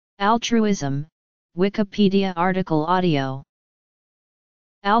Altruism, Wikipedia article audio.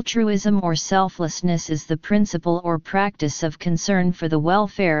 Altruism or selflessness is the principle or practice of concern for the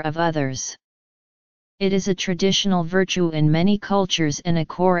welfare of others. It is a traditional virtue in many cultures and a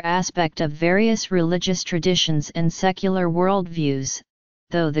core aspect of various religious traditions and secular worldviews,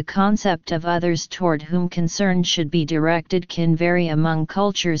 though the concept of others toward whom concern should be directed can vary among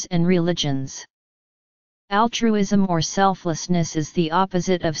cultures and religions. Altruism or selflessness is the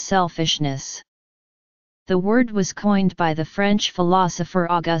opposite of selfishness. The word was coined by the French philosopher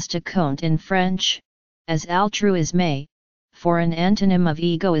Auguste Comte in French, as altruisme, for an antonym of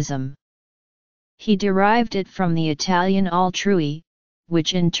egoism. He derived it from the Italian altrui,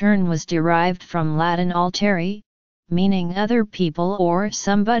 which in turn was derived from Latin altere, meaning other people or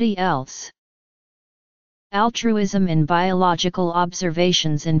somebody else. Altruism in biological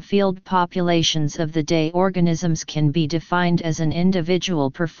observations in field populations of the day organisms can be defined as an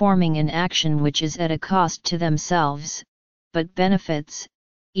individual performing an action which is at a cost to themselves, but benefits,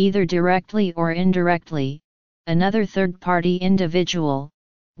 either directly or indirectly, another third-party individual,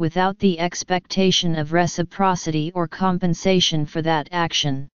 without the expectation of reciprocity or compensation for that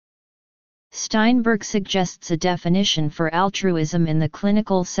action. Steinberg suggests a definition for altruism in the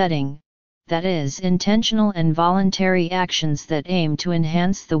clinical setting, that is, intentional and voluntary actions that aim to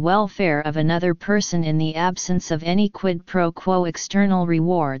enhance the welfare of another person in the absence of any quid pro quo external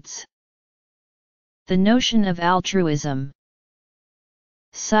rewards. The notion of altruism.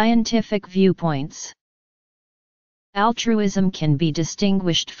 Scientific viewpoints. Altruism can be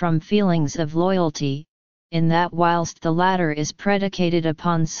distinguished from feelings of loyalty, in that whilst the latter is predicated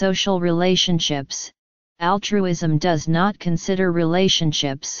upon social relationships, altruism does not consider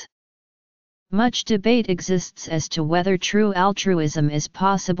relationships. Much debate exists as to whether true altruism is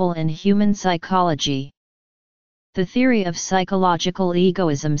possible in human psychology. The theory of psychological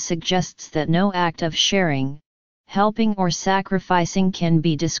egoism suggests that no act of sharing, helping or sacrificing can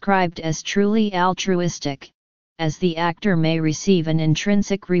be described as truly altruistic, as the actor may receive an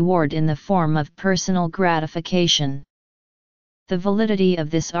intrinsic reward in the form of personal gratification. The validity of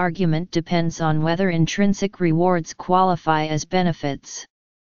this argument depends on whether intrinsic rewards qualify as benefits.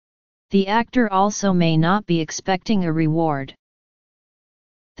 The actor also may not be expecting a reward.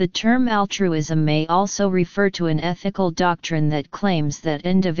 The term altruism may also refer to an ethical doctrine that claims that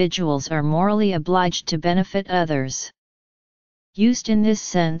individuals are morally obliged to benefit others. Used in this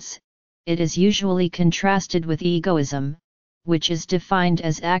sense, it is usually contrasted with egoism, which is defined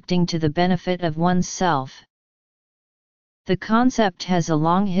as acting to the benefit of oneself. The concept has a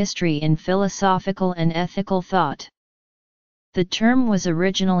long history in philosophical and ethical thought. The term was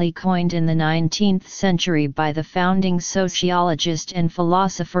originally coined in the 19th century by the founding sociologist and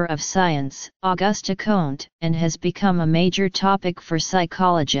philosopher of science, Auguste Comte, and has become a major topic for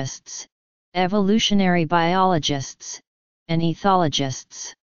psychologists, evolutionary biologists, and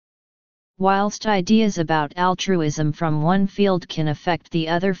ethologists. Whilst ideas about altruism from one field can affect the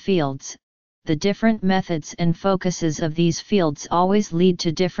other fields, the different methods and focuses of these fields always lead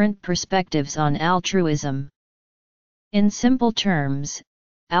to different perspectives on altruism. In simple terms,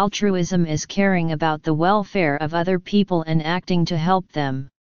 altruism is caring about the welfare of other people and acting to help them.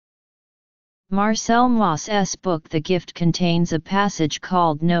 Marcel Mauss's book The Gift contains a passage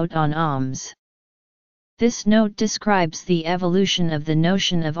called Note on Alms. This note describes the evolution of the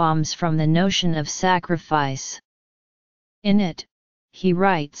notion of alms from the notion of sacrifice. In it, he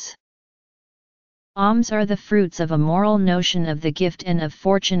writes, "Alms are the fruits of a moral notion of the gift and of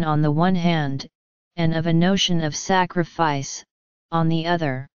fortune on the one hand, and of a notion of sacrifice, on the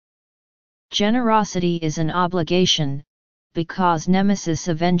other. Generosity is an obligation, because Nemesis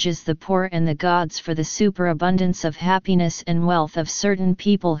avenges the poor and the gods for the superabundance of happiness and wealth of certain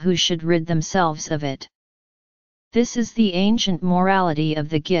people who should rid themselves of it. This is the ancient morality of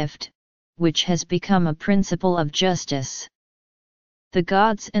the gift, which has become a principle of justice. The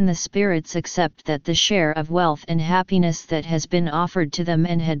gods and the spirits accept that the share of wealth and happiness that has been offered to them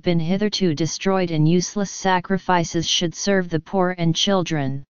and had been hitherto destroyed in useless sacrifices should serve the poor and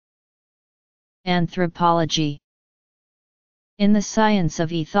children." Anthropology. In the science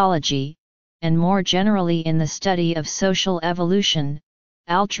of ethology, and more generally in the study of social evolution,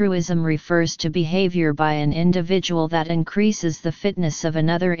 altruism refers to behavior by an individual that increases the fitness of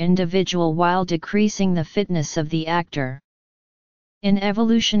another individual while decreasing the fitness of the actor. In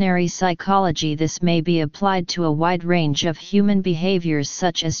evolutionary psychology, this may be applied to a wide range of human behaviors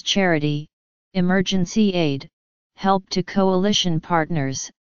such as charity, emergency aid, help to coalition partners,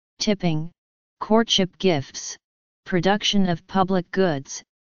 tipping, courtship gifts, production of public goods,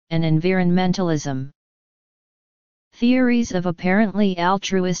 and environmentalism. Theories of apparently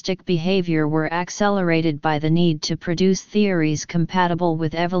altruistic behavior were accelerated by the need to produce theories compatible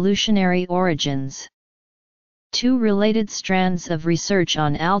with evolutionary origins. Two related strands of research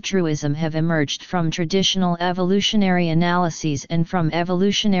on altruism have emerged from traditional evolutionary analyses and from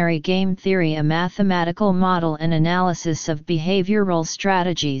evolutionary game theory, a mathematical model and analysis of behavioral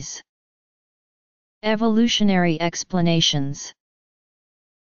strategies. Evolutionary explanations.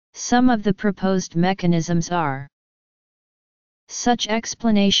 Some of the proposed mechanisms are: such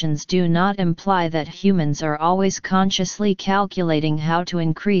explanations do not imply that humans are always consciously calculating how to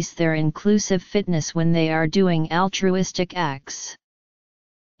increase their inclusive fitness when they are doing altruistic acts.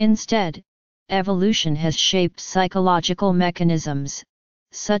 Instead, evolution has shaped psychological mechanisms,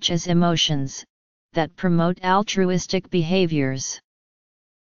 such as emotions, that promote altruistic behaviors.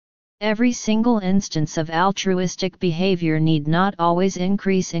 Every single instance of altruistic behavior need not always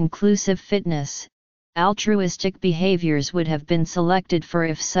increase inclusive fitness. Altruistic behaviors would have been selected for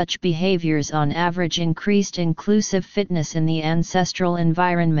if such behaviors on average increased inclusive fitness in the ancestral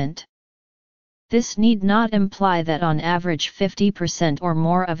environment. This need not imply that on average 50% or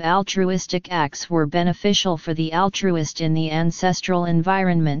more of altruistic acts were beneficial for the altruist in the ancestral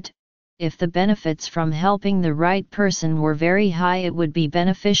environment. If the benefits from helping the right person were very high, it would be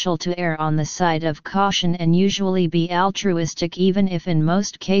beneficial to err on the side of caution and usually be altruistic even if in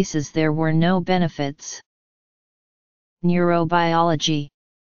most cases there were no benefits. Neurobiology.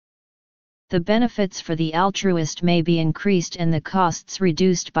 The benefits for the altruist may be increased and the costs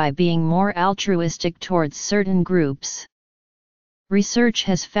reduced by being more altruistic towards certain groups. Research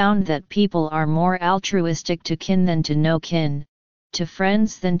has found that people are more altruistic to kin than to no kin, to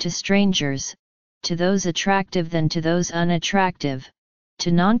friends than to strangers, to those attractive than to those unattractive,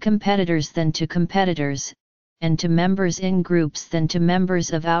 to non-competitors than to competitors, and to members in groups than to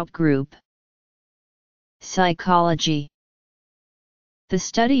members of outgroup. Psychology. The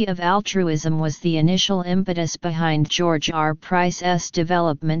study of altruism was the initial impetus behind George R. Price's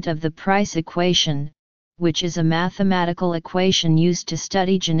development of the Price equation, which is a mathematical equation used to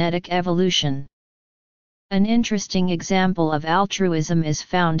study genetic evolution. An interesting example of altruism is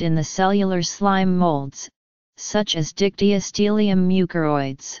found in the cellular slime molds, such as Dictyostelium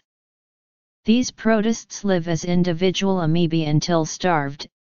mucoroides. These protists live as individual amoebae until starved,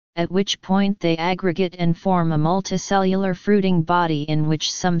 at which point they aggregate and form a multicellular fruiting body in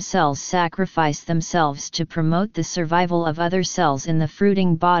which some cells sacrifice themselves to promote the survival of other cells in the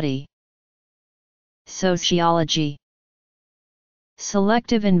fruiting body. Sociology.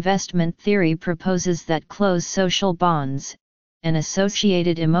 Selective investment theory proposes that close social bonds, and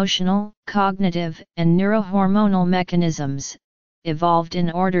associated emotional, cognitive, and neurohormonal mechanisms, evolved in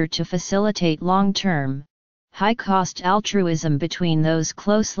order to facilitate long-term, high-cost altruism between those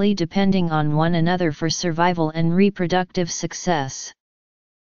closely depending on one another for survival and reproductive success.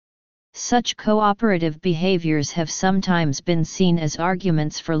 Such cooperative behaviors have sometimes been seen as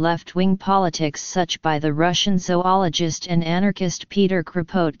arguments for left-wing politics, such by the Russian zoologist and anarchist Peter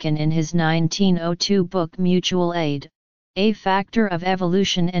Kropotkin in his 1902 book Mutual Aid, A Factor of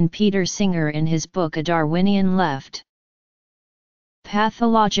Evolution, and Peter Singer in his book A Darwinian Left.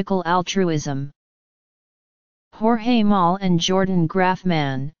 Pathological altruism. Jorge Moll and Jordan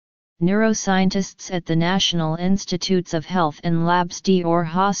Grafman, neuroscientists at the National Institutes of Health and Labs or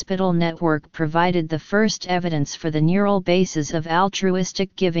Hospital Network, provided the first evidence for the neural basis of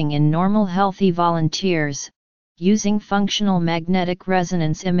altruistic giving in normal healthy volunteers, using functional magnetic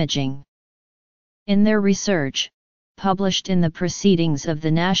resonance imaging. In their research, published in the Proceedings of the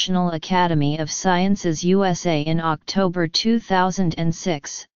National Academy of Sciences USA in October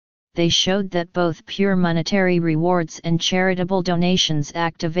 2006, they showed that both pure monetary rewards and charitable donations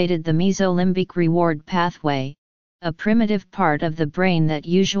activated the mesolimbic reward pathway, a primitive part of the brain that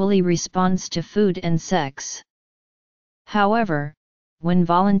usually responds to food and sex. However, when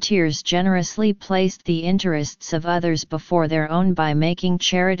volunteers generously placed the interests of others before their own by making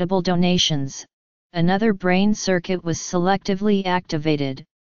charitable donations, another brain circuit was selectively activated,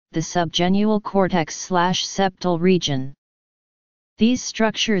 the subgenual cortex/septal region. These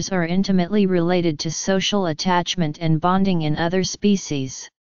structures are intimately related to social attachment and bonding in other species.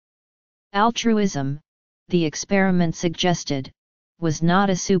 Altruism, the experiment suggested, was not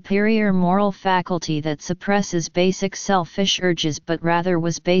a superior moral faculty that suppresses basic selfish urges, but rather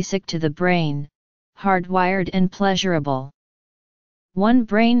was basic to the brain, hardwired and pleasurable. One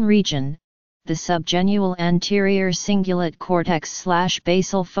brain region, the subgenual anterior cingulate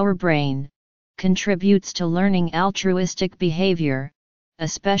cortex/basal forebrain, contributes to learning altruistic behavior,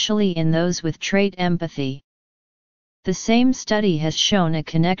 especially in those with trait empathy. The same study has shown a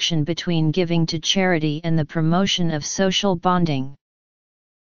connection between giving to charity and the promotion of social bonding.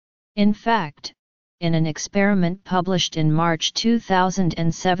 In fact, in an experiment published in March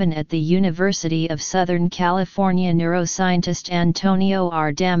 2007 at the University of Southern California, neuroscientist Antonio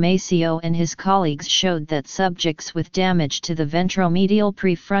R. Damasio and his colleagues showed that subjects with damage to the ventromedial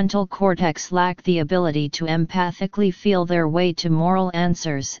prefrontal cortex lack the ability to empathically feel their way to moral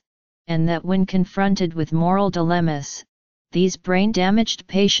answers, and that when confronted with moral dilemmas, these brain-damaged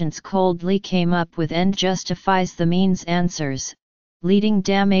patients coldly came up with end justifies the means answers, leading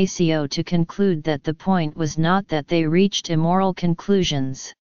Damasio to conclude that the point was not that they reached immoral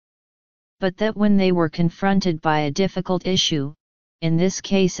conclusions, but that when they were confronted by a difficult issue, in this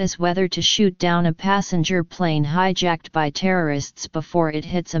case as whether to shoot down a passenger plane hijacked by terrorists before it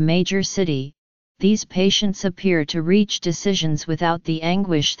hits a major city, these patients appear to reach decisions without the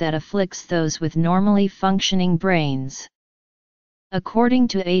anguish that afflicts those with normally functioning brains. According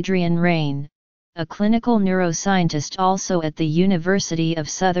to Adrian Rain, a clinical neuroscientist also at the University of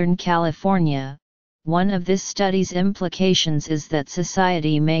Southern California, one of this study's implications is that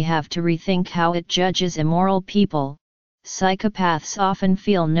society may have to rethink how it judges immoral people. Psychopaths often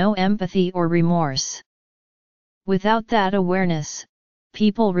feel no empathy or remorse. Without that awareness,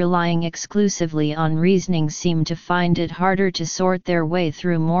 people relying exclusively on reasoning seem to find it harder to sort their way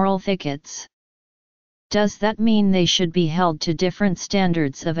through moral thickets. Does that mean they should be held to different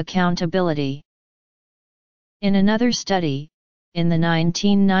standards of accountability? In another study, in the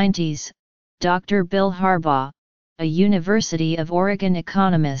 1990s, Dr. Bill Harbaugh, a University of Oregon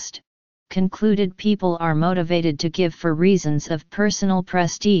economist, concluded people are motivated to give for reasons of personal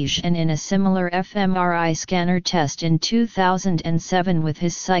prestige, and in a similar fMRI scanner test in 2007 with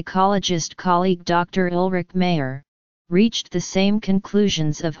his psychologist colleague Dr. Ulrich Mayer, reached the same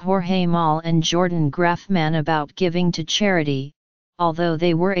conclusions of Jorge Mal and Jordan Grafman about giving to charity, although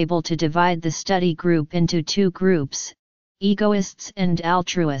they were able to divide the study group into two groups, egoists and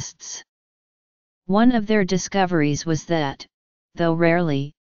altruists. One of their discoveries was that, though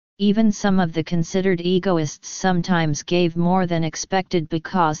rarely, even some of the considered egoists sometimes gave more than expected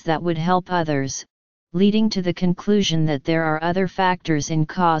because that would help others, leading to the conclusion that there are other factors in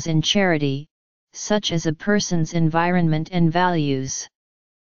cause in charity, such as a person's environment and values.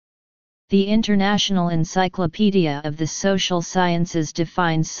 The International Encyclopedia of the Social Sciences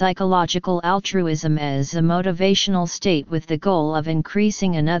defines psychological altruism as a motivational state with the goal of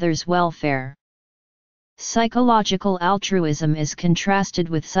increasing another's welfare. Psychological altruism is contrasted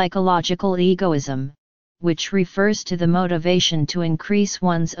with psychological egoism, which refers to the motivation to increase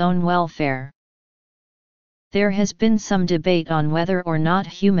one's own welfare. There has been some debate on whether or not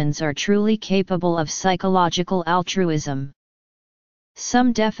humans are truly capable of psychological altruism.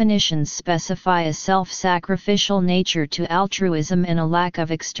 Some definitions specify a self-sacrificial nature to altruism and a lack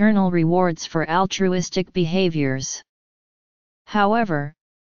of external rewards for altruistic behaviors. However,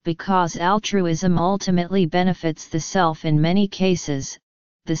 because altruism ultimately benefits the self in many cases,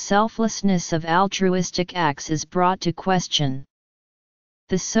 the selflessness of altruistic acts is brought to question.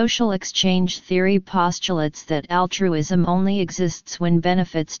 The social exchange theory postulates that altruism only exists when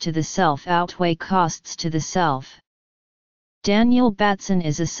benefits to the self outweigh costs to the self. Daniel Batson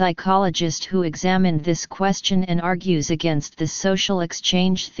is a psychologist who examined this question and argues against the social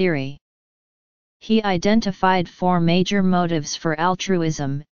exchange theory. He identified four major motives for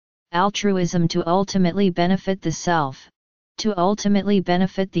altruism: altruism to ultimately benefit the self, to ultimately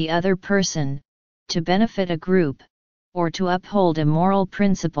benefit the other person, to benefit a group, or to uphold a moral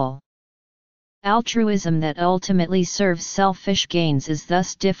principle. Altruism that ultimately serves selfish gains is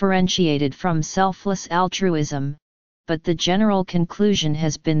thus differentiated from selfless altruism, but the general conclusion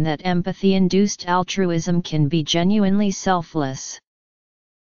has been that empathy-induced altruism can be genuinely selfless.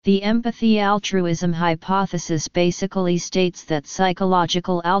 The empathy-altruism hypothesis basically states that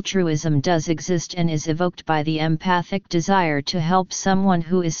psychological altruism does exist and is evoked by the empathic desire to help someone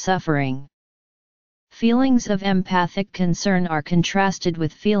who is suffering. Feelings of empathic concern are contrasted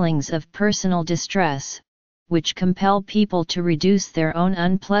with feelings of personal distress, which compel people to reduce their own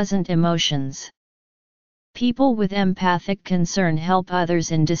unpleasant emotions. People with empathic concern help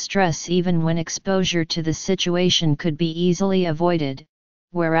others in distress even when exposure to the situation could be easily avoided,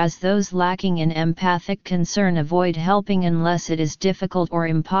 whereas those lacking in empathic concern avoid helping unless it is difficult or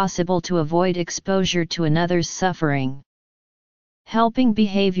impossible to avoid exposure to another's suffering. Helping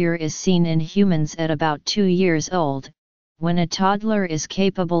behavior is seen in humans at about 2 years old, when a toddler is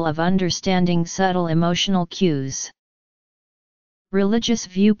capable of understanding subtle emotional cues. Religious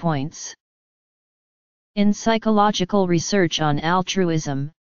viewpoints. In psychological research on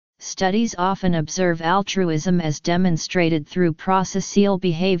altruism, studies often observe altruism as demonstrated through processual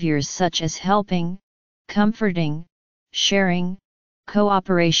behaviors such as helping, comforting, sharing,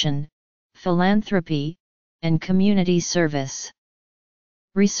 cooperation, philanthropy, and community service.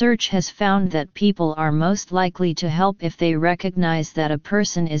 Research has found that people are most likely to help if they recognize that a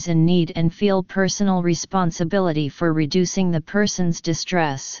person is in need and feel personal responsibility for reducing the person's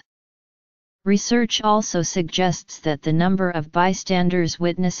distress. Research also suggests that the number of bystanders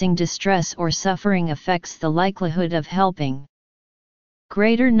witnessing distress or suffering affects the likelihood of helping.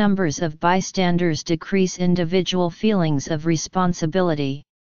 Greater numbers of bystanders decrease individual feelings of responsibility.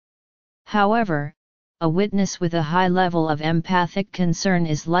 However, a witness with a high level of empathic concern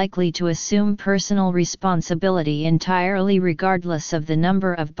is likely to assume personal responsibility entirely regardless of the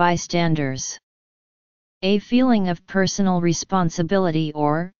number of bystanders. A feeling of personal responsibility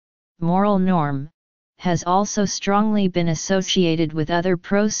or moral norm has also strongly been associated with other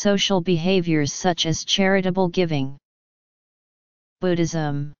pro-social behaviors such as charitable giving.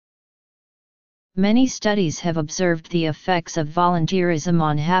 Buddhism. Many studies have observed the effects of volunteerism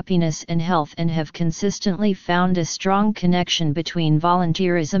on happiness and health and have consistently found a strong connection between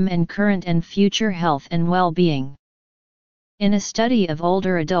volunteerism and current and future health and well-being. In a study of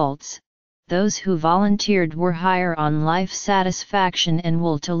older adults, those who volunteered were higher on life satisfaction and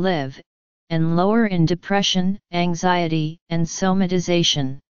will to live, and lower in depression, anxiety, and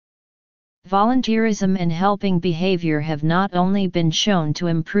somatization. Volunteerism and helping behavior have not only been shown to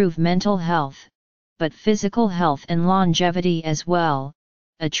improve mental health, but physical health and longevity as well,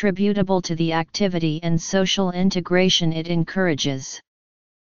 attributable to the activity and social integration it encourages.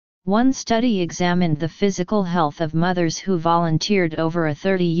 One study examined the physical health of mothers who volunteered over a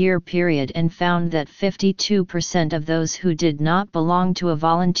 30-year period and found that 52% of those who did not belong to a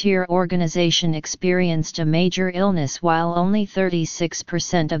volunteer organization experienced a major illness while only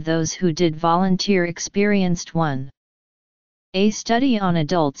 36% of those who did volunteer experienced one. A study on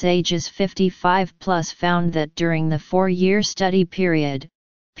adults ages 55 plus found that during the 4-year study period,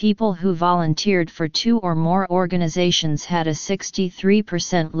 people who volunteered for 2 or more organizations had a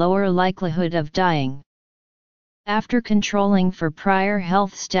 63% lower likelihood of dying. After controlling for prior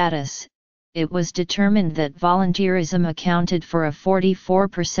health status, it was determined that volunteerism accounted for a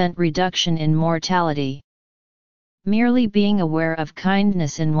 44% reduction in mortality. Merely being aware of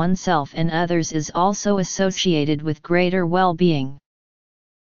kindness in oneself and others is also associated with greater well-being.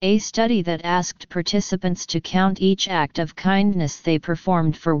 A study that asked participants to count each act of kindness they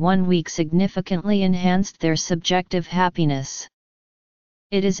performed for 1 week significantly enhanced their subjective happiness.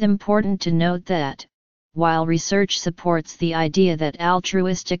 It is important to note that, while research supports the idea that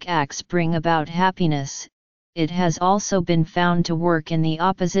altruistic acts bring about happiness, it has also been found to work in the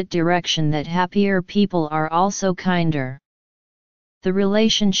opposite direction, that happier people are also kinder. The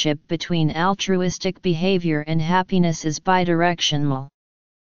relationship between altruistic behavior and happiness is bidirectional.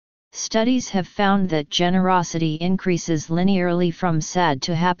 Studies have found that generosity increases linearly from sad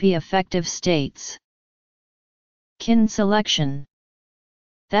to happy affective states. Kin selection.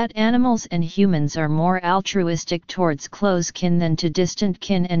 That animals and humans are more altruistic towards close kin than to distant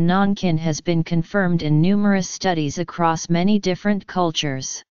kin and non-kin has been confirmed in numerous studies across many different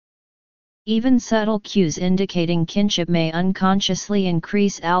cultures. Even subtle cues indicating kinship may unconsciously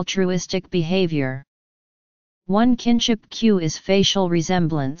increase altruistic behavior. One kinship cue is facial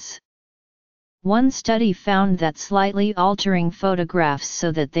resemblance. One study found that slightly altering photographs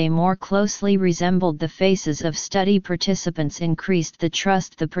so that they more closely resembled the faces of study participants increased the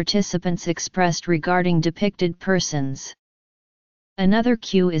trust the participants expressed regarding depicted persons. Another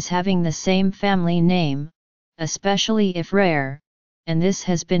cue is having the same family name, especially if rare, and this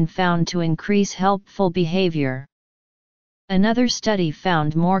has been found to increase helpful behavior. Another study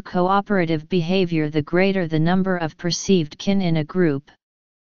found more cooperative behavior the greater the number of perceived kin in a group.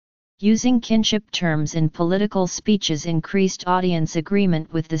 Using kinship terms in political speeches increased audience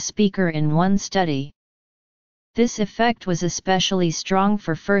agreement with the speaker in one study. This effect was especially strong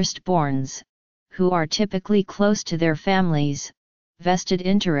for firstborns, who are typically close to their families, vested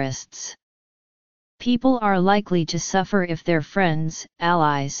interests. People are likely to suffer if their friends,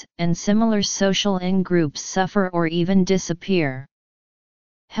 allies, and similar social in-groups suffer or even disappear.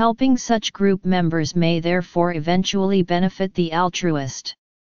 Helping such group members may therefore eventually benefit the altruist.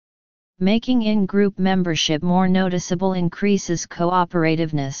 Making in-group membership more noticeable increases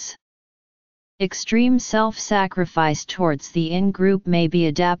cooperativeness. Extreme self-sacrifice towards the in-group may be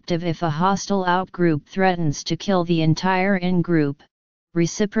adaptive if a hostile out-group threatens to kill the entire in-group.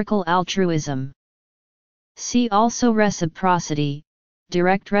 Reciprocal altruism. See also reciprocity,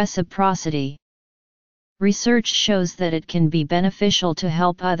 direct reciprocity. Research shows that it can be beneficial to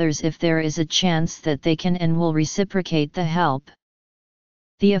help others if there is a chance that they can and will reciprocate the help.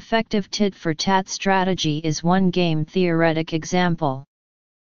 The effective tit-for-tat strategy is one game theoretic example.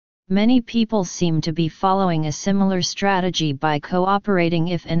 Many people seem to be following a similar strategy by cooperating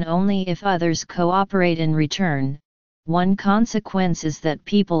if and only if others cooperate in return. One consequence is that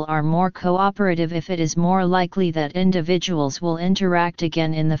people are more cooperative if it is more likely that individuals will interact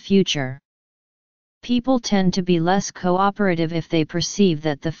again in the future. People tend to be less cooperative if they perceive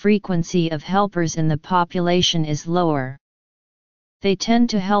that the frequency of helpers in the population is lower. They tend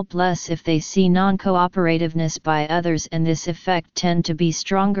to help less if they see non-cooperativeness by others, and this effect tend to be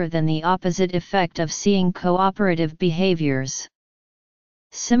stronger than the opposite effect of seeing cooperative behaviors.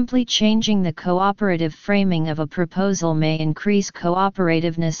 Simply changing the cooperative framing of a proposal may increase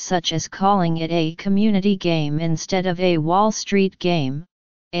cooperativeness, such as calling it a community game instead of a Wall Street game.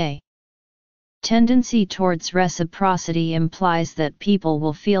 A tendency towards reciprocity implies that people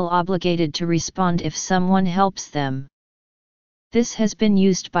will feel obligated to respond if someone helps them. This has been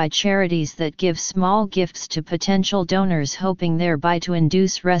used by charities that give small gifts to potential donors, hoping thereby to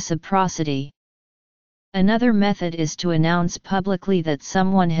induce reciprocity. Another method is to announce publicly that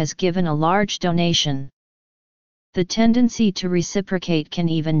someone has given a large donation. The tendency to reciprocate can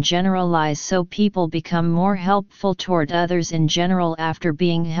even generalize, so people become more helpful toward others in general after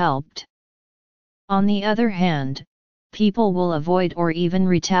being helped. On the other hand, people will avoid or even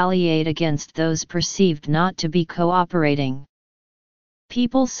retaliate against those perceived not to be cooperating.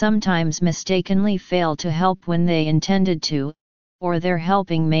 People sometimes mistakenly fail to help when they intended to, or their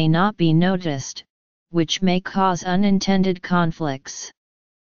helping may not be noticed, which may cause unintended conflicts.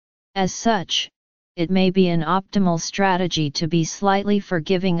 As such, it may be an optimal strategy to be slightly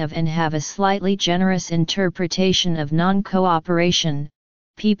forgiving of and have a slightly generous interpretation of non-cooperation.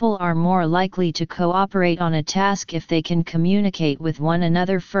 People are more likely to cooperate on a task if they can communicate with one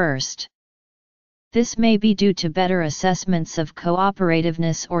another first. This may be due to better assessments of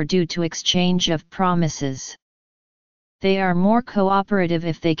cooperativeness or due to exchange of promises. They are more cooperative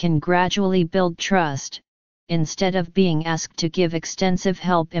if they can gradually build trust, instead of being asked to give extensive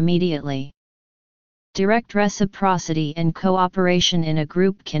help immediately. Direct reciprocity and cooperation in a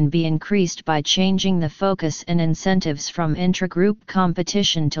group can be increased by changing the focus and incentives from intra-group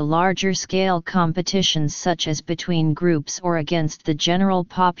competition to larger-scale competitions, such as between groups or against the general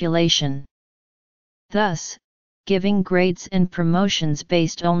population. Thus, giving grades and promotions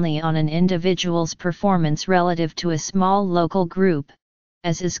based only on an individual's performance relative to a small local group,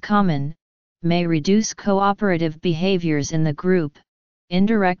 as is common, may reduce cooperative behaviors in the group.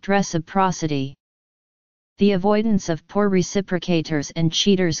 Indirect reciprocity. The avoidance of poor reciprocators and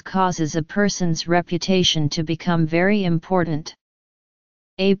cheaters causes a person's reputation to become very important.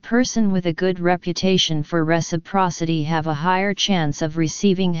 A person with a good reputation for reciprocity have a higher chance of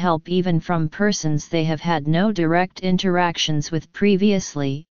receiving help even from persons they have had no direct interactions with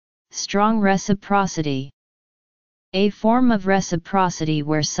previously. Strong reciprocity. A form of reciprocity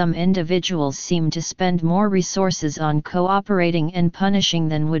where some individuals seem to spend more resources on cooperating and punishing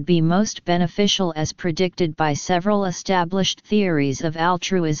than would be most beneficial, as predicted by several established theories of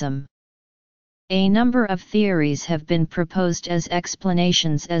altruism. A number of theories have been proposed as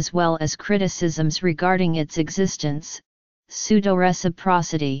explanations as well as criticisms regarding its existence.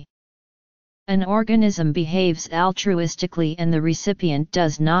 Pseudo-reciprocity. An organism behaves altruistically and the recipient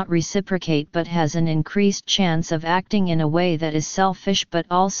does not reciprocate but has an increased chance of acting in a way that is selfish but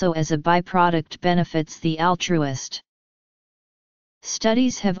also as a byproduct benefits the altruist.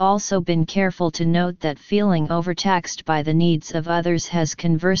 Studies have also been careful to note that feeling overtaxed by the needs of others has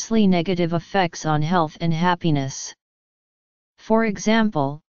conversely negative effects on health and happiness. For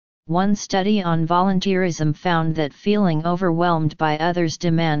example, one study on volunteerism found that feeling overwhelmed by others'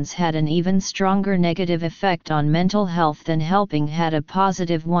 demands had an even stronger negative effect on mental health than helping had a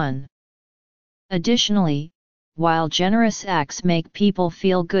positive one. Additionally, while generous acts make people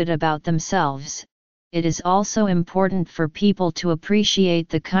feel good about themselves, it is also important for people to appreciate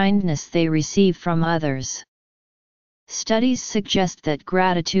the kindness they receive from others. Studies suggest that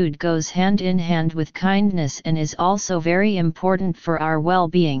gratitude goes hand in hand with kindness and is also very important for our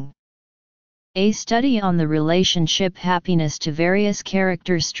well-being. A study on the relationship happiness to various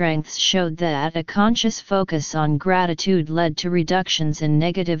character strengths showed that a conscious focus on gratitude led to reductions in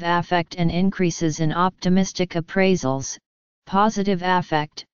negative affect and increases in optimistic appraisals. Positive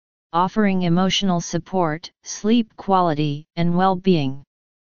affect, offering emotional support, sleep quality, and well-being.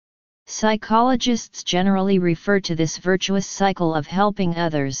 Psychologists generally refer to this virtuous cycle of helping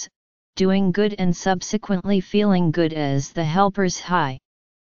others, doing good and subsequently feeling good as the helper's high.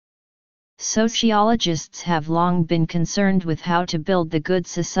 sociologists have long been concerned with how to build the good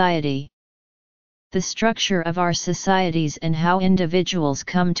society. The structure of our societies and how individuals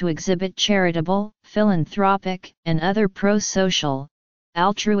come to exhibit charitable, philanthropic, and other pro-social,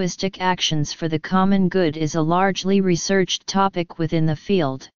 altruistic actions for the common good is a largely researched topic within the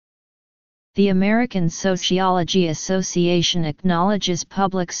field. The American Sociology Association acknowledges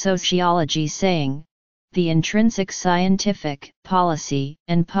public sociology, saying, "The intrinsic scientific, policy,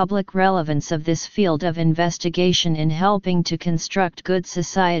 and public relevance of this field of investigation in helping to construct good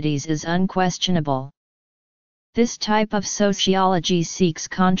societies is unquestionable." This type of sociology seeks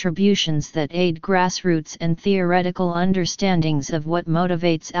contributions that aid grassroots and theoretical understandings of what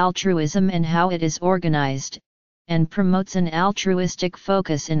motivates altruism and how it is organized, and promotes an altruistic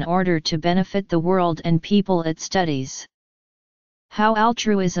focus in order to benefit the world and people it studies. How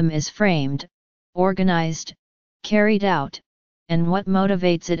altruism is framed, organized, carried out, and what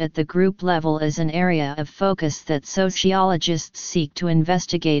motivates it at the group level is an area of focus that sociologists seek to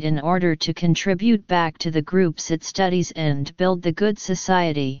investigate in order to contribute back to the groups it studies and build the good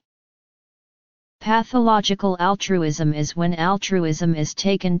society. Pathological altruism is when altruism is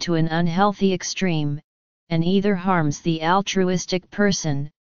taken to an unhealthy extreme, and either harms the altruistic person,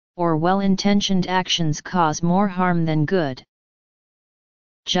 or well-intentioned actions cause more harm than good.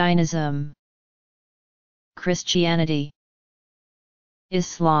 Jainism, Christianity,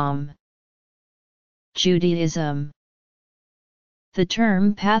 Islam, Judaism. The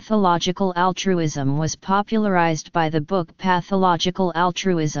term pathological altruism was popularized by the book Pathological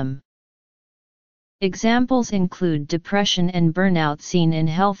Altruism. Examples include depression and burnout seen in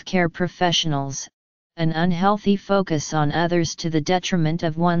healthcare professionals, an unhealthy focus on others to the detriment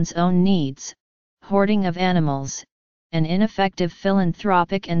of one's own needs, hoarding of animals, and ineffective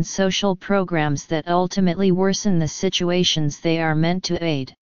philanthropic and social programs that ultimately worsen the situations they are meant to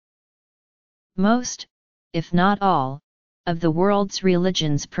aid. Most, if not all, of the world's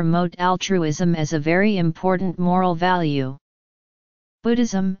religions promote altruism as a very important moral value.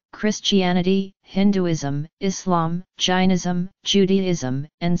 Buddhism, Christianity, Hinduism, Islam, Jainism, Judaism,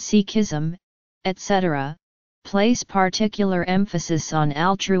 and Sikhism, etc., place particular emphasis on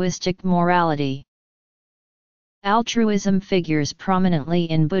altruistic morality. Altruism figures prominently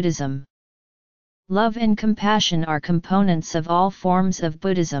in Buddhism. Love and compassion are components of all forms of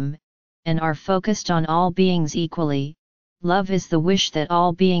Buddhism, and are focused on all beings equally. Love is the wish that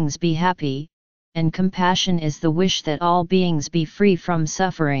all beings be happy, and compassion is the wish that all beings be free from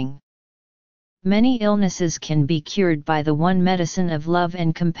suffering. Many illnesses can be cured by the one medicine of love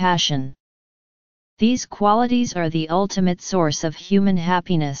and compassion. These qualities are the ultimate source of human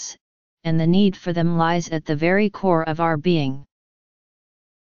happiness, and the need for them lies at the very core of our being.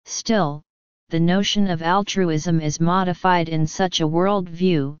 Still, the notion of altruism is modified in such a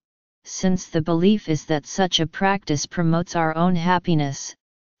worldview, since the belief is that such a practice promotes our own happiness.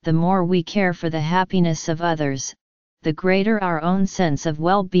 The more we care for the happiness of others, the greater our own sense of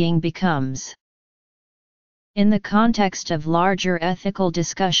well-being becomes. In the context of larger ethical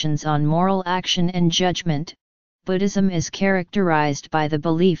discussions on moral action and judgment, Buddhism is characterized by the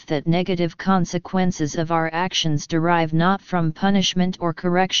belief that negative consequences of our actions derive not from punishment or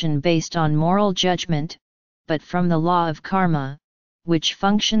correction based on moral judgment, but from the law of karma, which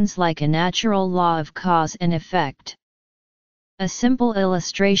functions like a natural law of cause and effect. A simple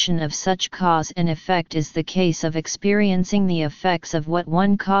illustration of such cause and effect is the case of experiencing the effects of what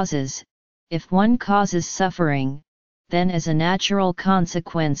one causes. If one causes suffering, then as a natural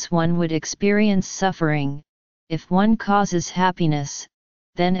consequence one would experience suffering. If one causes happiness,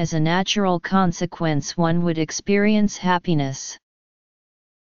 then as a natural consequence one would experience happiness.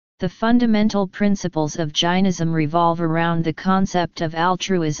 The fundamental principles of Jainism revolve around the concept of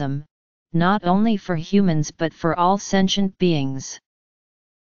altruism, not only for humans but for all sentient beings.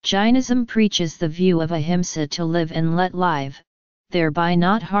 Jainism preaches the view of ahimsa, to live and let live, thereby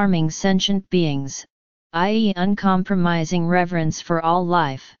not harming sentient beings, i.e. uncompromising reverence for all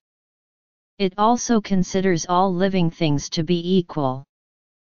life. It also considers all living things to be equal.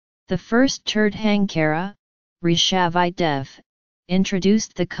 The first Tirthankara, Rishabhai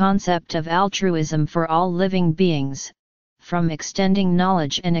introduced the concept of altruism for all living beings, from extending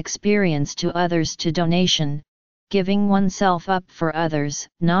knowledge and experience to others to donation, giving oneself up for others,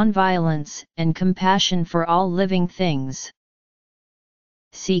 nonviolence, and compassion for all living things.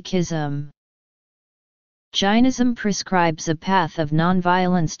 Sikhism. Jainism prescribes a path of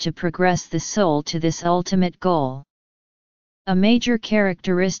nonviolence to progress the soul to this ultimate goal. A major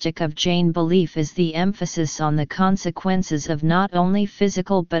characteristic of Jain belief is the emphasis on the consequences of not only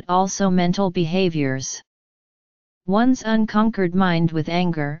physical but also mental behaviors. One's unconquered mind with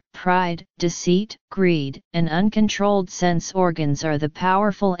anger, pride, deceit, greed, and uncontrolled sense organs are the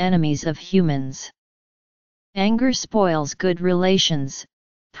powerful enemies of humans. Anger spoils good relations,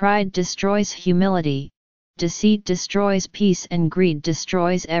 pride destroys humility, deceit destroys peace, and greed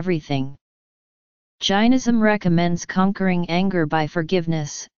destroys everything. Jainism recommends conquering anger by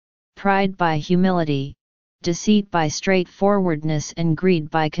forgiveness, pride by humility, deceit by straightforwardness, and greed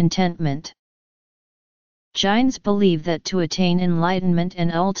by contentment. Jains believe that to attain enlightenment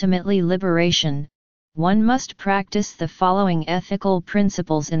and ultimately liberation, one must practice the following ethical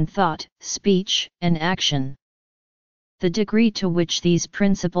principles in thought, speech, and action. The degree to which these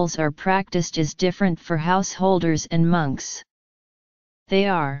principles are practiced is different for householders and monks. They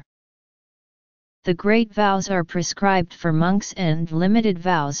are: the great vows are prescribed for monks and limited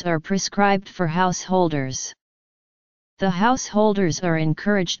vows are prescribed for householders. The householders are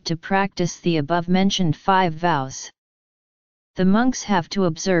encouraged to practice the above-mentioned 5 vows. The monks have to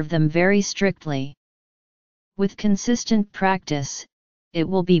observe them very strictly. With consistent practice, it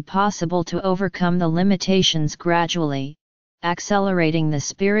will be possible to overcome the limitations gradually, accelerating the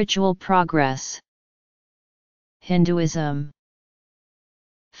spiritual progress. Hinduism.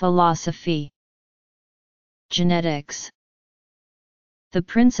 Philosophy. Genetics. The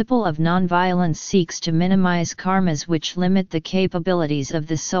principle of nonviolence seeks to minimize karmas which limit the capabilities of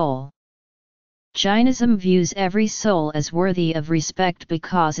the soul. Jainism views every soul as worthy of respect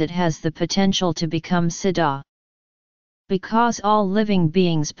because it has the potential to become siddha. Because all living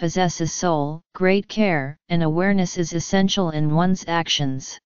beings possess a soul, great care and awareness is essential in one's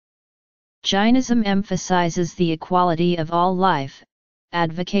actions. Jainism emphasizes the equality of all life,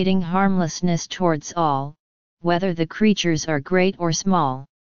 advocating harmlessness towards all, whether the creatures are great or small.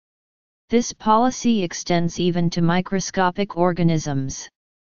 This policy extends even to microscopic organisms.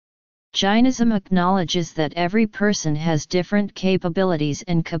 Jainism acknowledges that every person has different capabilities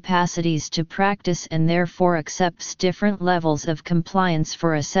and capacities to practice and therefore accepts different levels of compliance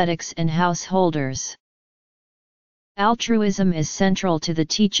for ascetics and householders. Altruism is central to the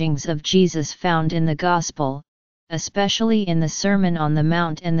teachings of Jesus found in the Gospel, especially in the Sermon on the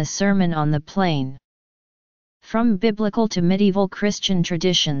Mount and the Sermon on the Plain. From biblical to medieval Christian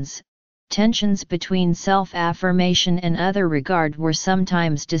traditions, tensions between self-affirmation and other regard were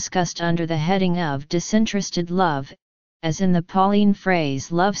sometimes discussed under the heading of disinterested love, as in the Pauline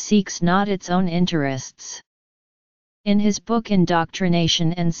phrase "love seeks not its own interests." In his book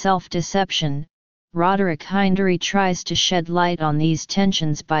Indoctrination and Self-Deception, Roderick Hindery tries to shed light on these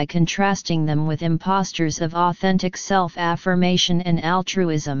tensions by contrasting them with impostures of authentic self-affirmation and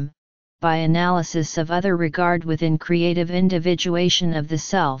altruism, by analysis of other regard within creative individuation of the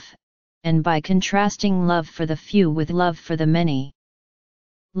self, and by contrasting love for the few with love for the many.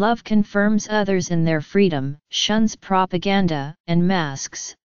 Love confirms others in their freedom, shuns propaganda and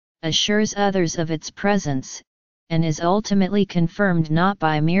masks, assures others of its presence, and is ultimately confirmed not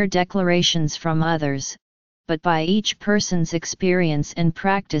by mere declarations from others, but by each person's experience and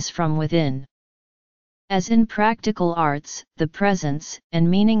practice from within. As in practical arts, the presence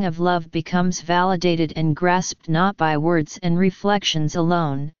and meaning of love becomes validated and grasped not by words and reflections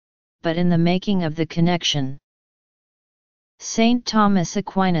alone, but in the making of the connection. Saint Thomas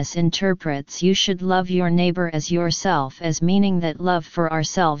Aquinas interprets "you should love your neighbor as yourself" as meaning that love for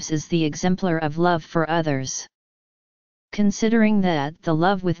ourselves is the exemplar of love for others. Considering that the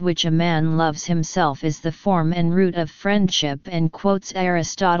love with which a man loves himself is the form and root of friendship, and quotes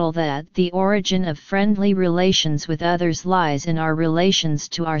Aristotle that the origin of friendly relations with others lies in our relations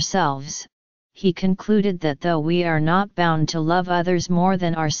to ourselves, he concluded that though we are not bound to love others more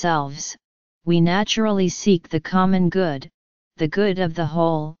than ourselves, we naturally seek the common good, the good of the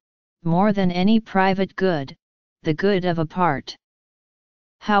whole, more than any private good, the good of a part.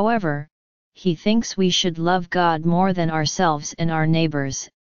 However, he thinks we should love God more than ourselves and our neighbors,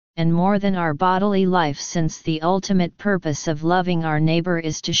 and more than our bodily life, since the ultimate purpose of loving our neighbor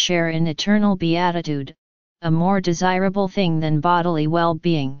is to share in eternal beatitude, a more desirable thing than bodily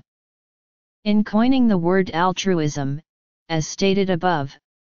well-being. In coining the word altruism, as stated above,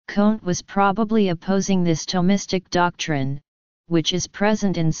 Comte was probably opposing this Thomistic doctrine, which is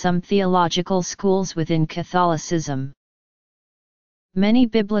present in some theological schools within Catholicism. Many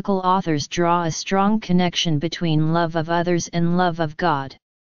biblical authors draw a strong connection between love of others and love of God.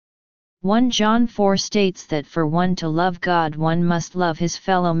 1 John 4 states that for one to love God one must love his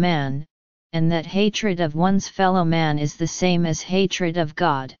fellow man, and that hatred of one's fellow man is the same as hatred of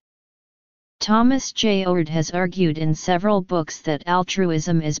God. Thomas J. Oord has argued in several books that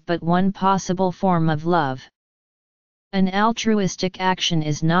altruism is but one possible form of love. An altruistic action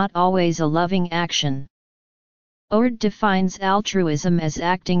is not always a loving action. Ord defines altruism as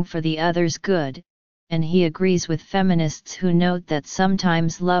acting for the other's good, and he agrees with feminists who note that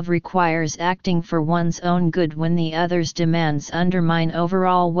sometimes love requires acting for one's own good when the other's demands undermine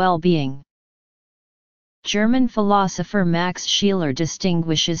overall well-being. German philosopher Max Scheler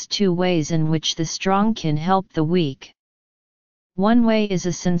distinguishes two ways in which the strong can help the weak. One way is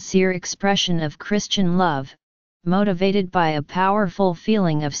a sincere expression of Christian love, motivated by a powerful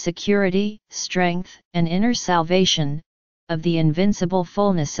feeling of security, strength, and inner salvation, of the invincible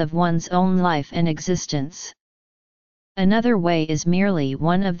fullness of one's own life and existence. Another way is merely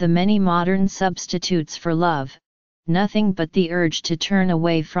one of the many modern substitutes for love, nothing but the urge to turn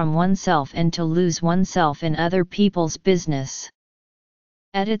away from oneself and to lose oneself in other people's business.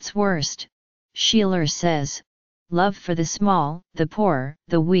 At its worst, Scheler says, love for the small, the poor,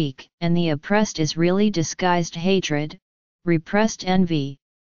 the weak, and the oppressed is really disguised hatred, repressed envy,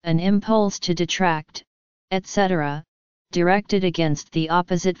 an impulse to detract, etc., directed against the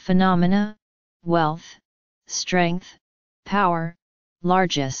opposite phenomena: wealth, strength, power,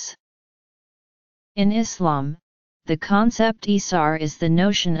 largesse. In Islam, the concept isar is the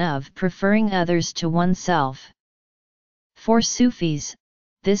notion of preferring others to oneself. For Sufis,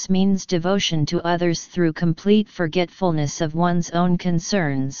 this means devotion to others through complete forgetfulness of one's own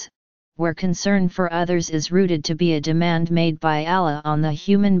concerns, where concern for others is rooted to be a demand made by Allah on the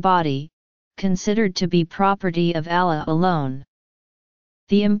human body, considered to be property of Allah alone.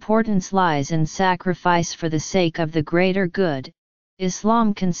 The importance lies in sacrifice for the sake of the greater good.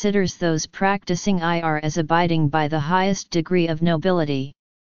 Islam considers those practicing IR as abiding by the highest degree of nobility.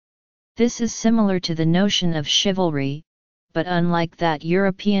 This is similar to the notion of chivalry, but unlike that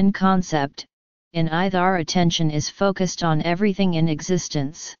European concept, in IR attention is focused on everything in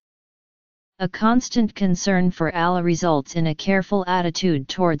existence. A constant concern for Allah results in a careful attitude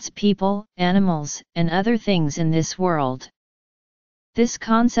towards people, animals, and other things in this world. This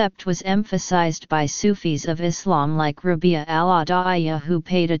concept was emphasized by Sufis of Islam like Rabia al-Adawiyya, who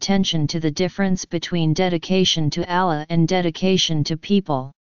paid attention to the difference between dedication to Allah and dedication to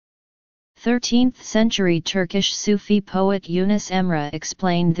people. 13th century Turkish Sufi poet Yunus Emre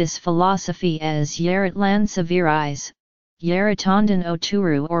explained this philosophy as Yaratlan Sevirais, Yaratandan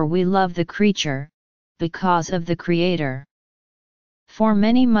Oturu, or we love the creature, because of the Creator. For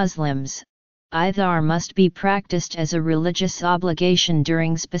many Muslims, Idhar must be practiced as a religious obligation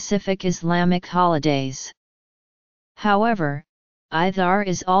during specific Islamic holidays. However, Idhar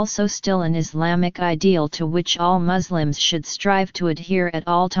is also still an Islamic ideal to which all Muslims should strive to adhere at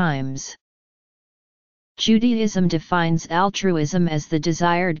all times. Judaism defines altruism as the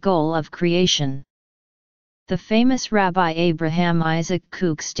desired goal of creation. The famous Rabbi Abraham Isaac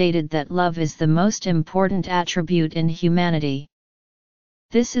Kook stated that love is the most important attribute in humanity.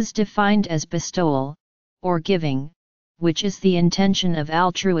 This is defined as bestowal, or giving, which is the intention of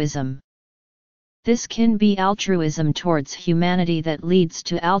altruism. This can be altruism towards humanity that leads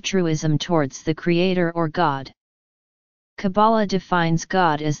to altruism towards the Creator or God. Kabbalah defines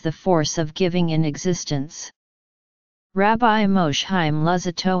God as the force of giving in existence. Rabbi Moshe Chaim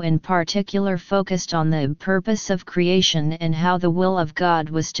Luzzatto in particular focused on the purpose of creation and how the will of God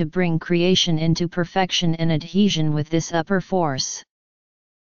was to bring creation into perfection and adhesion with this upper force.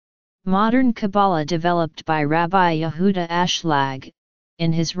 Modern Kabbalah developed by Rabbi Yehuda Ashlag,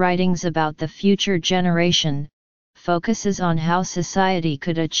 in his writings about the future generation, focuses on how society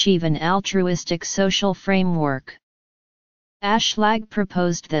could achieve an altruistic social framework. Ashlag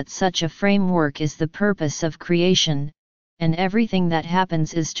proposed that such a framework is the purpose of creation, and everything that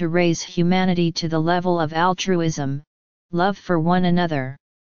happens is to raise humanity to the level of altruism, love for one another.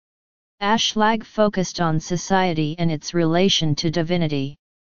 Ashlag focused on society and its relation to divinity.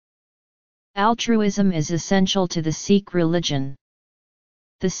 Altruism is essential to the Sikh religion.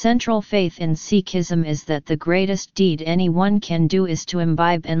 The central faith in Sikhism is that the greatest deed anyone can do is to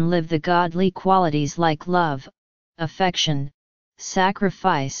imbibe and live the godly qualities like love, affection,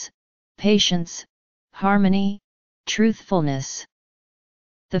 sacrifice, patience, harmony, truthfulness.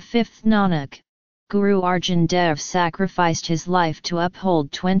 The fifth Nanak, Guru Arjan Dev, sacrificed his life to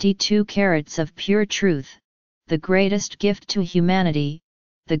uphold 22 carats of pure truth, the greatest gift to humanity,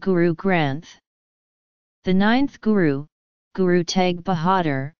 the Guru Granth. The ninth Guru, Guru Tegh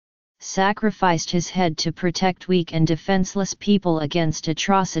Bahadur, sacrificed his head to protect weak and defenseless people against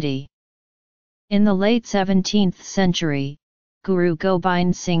atrocity. In the late 17th century, Guru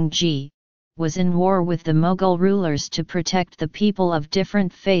Gobind Singh Ji was in war with the Mughal rulers to protect the people of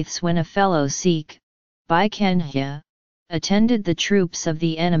different faiths when a fellow Sikh, Bhai attended the troops of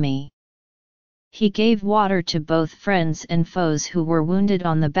the enemy. He gave water to both friends and foes who were wounded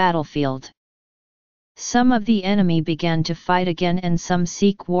on the battlefield. Some of the enemy began to fight again, and some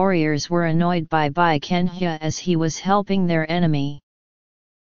Sikh warriors were annoyed by Bhai Kanhaiya as he was helping their enemy.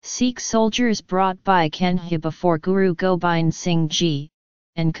 Sikh soldiers brought Bhai Kanhaiya before Guru Gobind Singh Ji,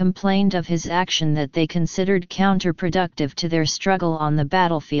 and complained of his action that they considered counterproductive to their struggle on the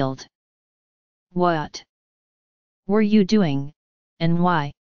battlefield. "What were you doing, and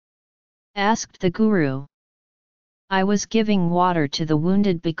why?" asked the Guru. "I was giving water to the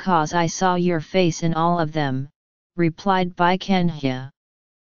wounded because I saw your face in all of them," replied Bhai Kanhaiya.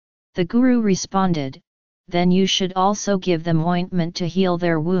 The Guru responded, "Then you should also give them ointment to heal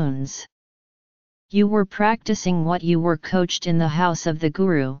their wounds. You were practicing what you were coached in the house of the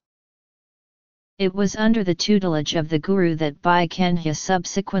Guru." It was under the tutelage of the Guru that Bhai Kanhaiya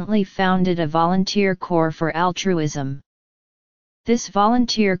subsequently founded a volunteer corps for altruism. This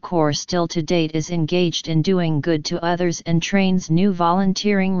volunteer corps still to date is engaged in doing good to others and trains new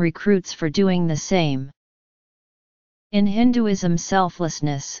volunteering recruits for doing the same. In Hinduism,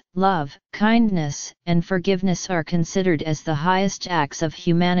 selflessness, love, kindness, and forgiveness are considered as the highest acts of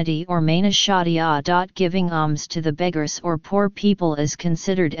humanity or manashadya. Giving alms to the beggars or poor people is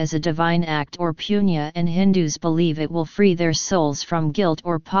considered as a divine act or punya, and Hindus believe it will free their souls from guilt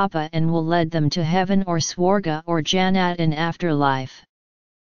or papa and will lead them to heaven or swarga or jannat in afterlife.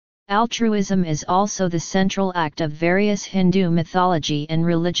 Altruism is also the central act of various Hindu mythology and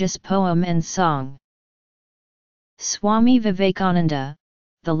religious poem and song. Swami Vivekananda,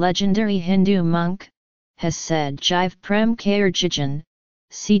 the legendary Hindu monk, has said, "Jive prem kair jijan,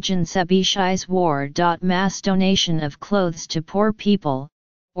 sijan sebishais war." Mass donation of clothes to poor people,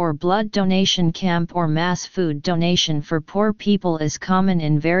 or blood donation camp or mass food donation for poor people is common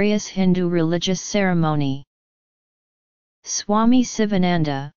in various Hindu religious ceremony. Swami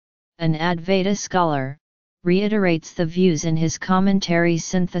Sivananda, an Advaita scholar, reiterates the views in his commentary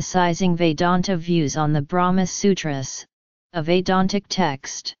synthesizing Vedanta views on the Brahma Sutras, a Vedantic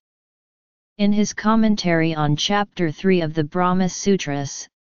text. In his commentary on Chapter 3 of the Brahma Sutras,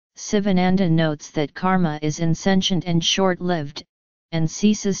 Sivananda notes that karma is insentient and short-lived, and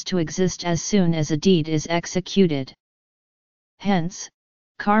ceases to exist as soon as a deed is executed. Hence,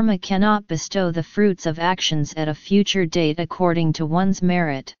 karma cannot bestow the fruits of actions at a future date according to one's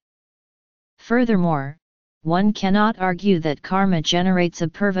merit. Furthermore, one cannot argue that karma generates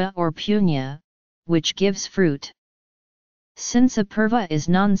apurva or punya, which gives fruit. Since apurva is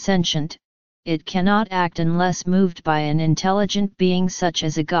non-sentient, it cannot act unless moved by an intelligent being such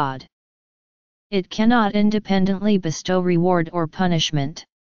as a god. It cannot independently bestow reward or punishment.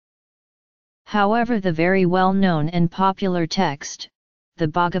 However, the very well-known and popular text, the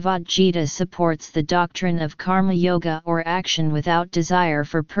Bhagavad Gita, supports the doctrine of karma yoga or action without desire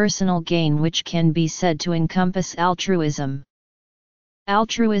for personal gain, which can be said to encompass altruism.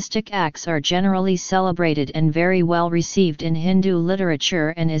 Altruistic acts are generally celebrated and very well received in Hindu literature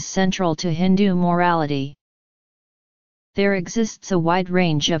and is central to Hindu morality. There exists a wide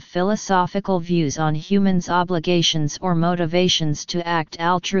range of philosophical views on humans' obligations or motivations to act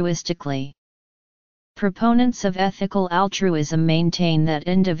altruistically. Proponents of ethical altruism maintain that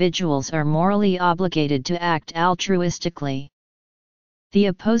individuals are morally obligated to act altruistically. The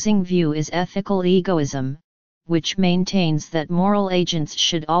opposing view is ethical egoism, which maintains that moral agents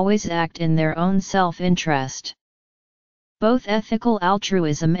should always act in their own self-interest. Both ethical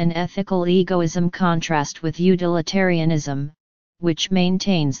altruism and ethical egoism contrast with utilitarianism, which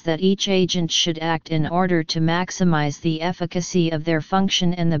maintains that each agent should act in order to maximize the efficacy of their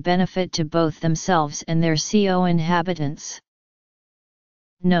function and the benefit to both themselves and their co-inhabitants.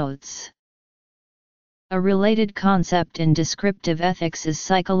 Notes. A related concept in descriptive ethics is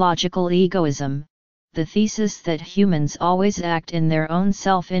psychological egoism, the thesis that humans always act in their own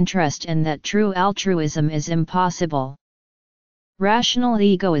self-interest and that true altruism is impossible. Rational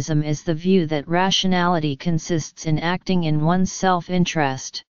egoism is the view that rationality consists in acting in one's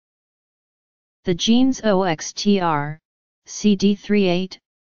self-interest. The genes OXTR, CD38,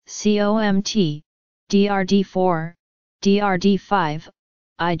 COMT, DRD4, DRD5,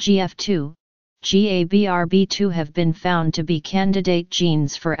 IGF2, GABRB2 have been found to be candidate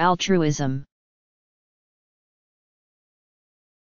genes for altruism.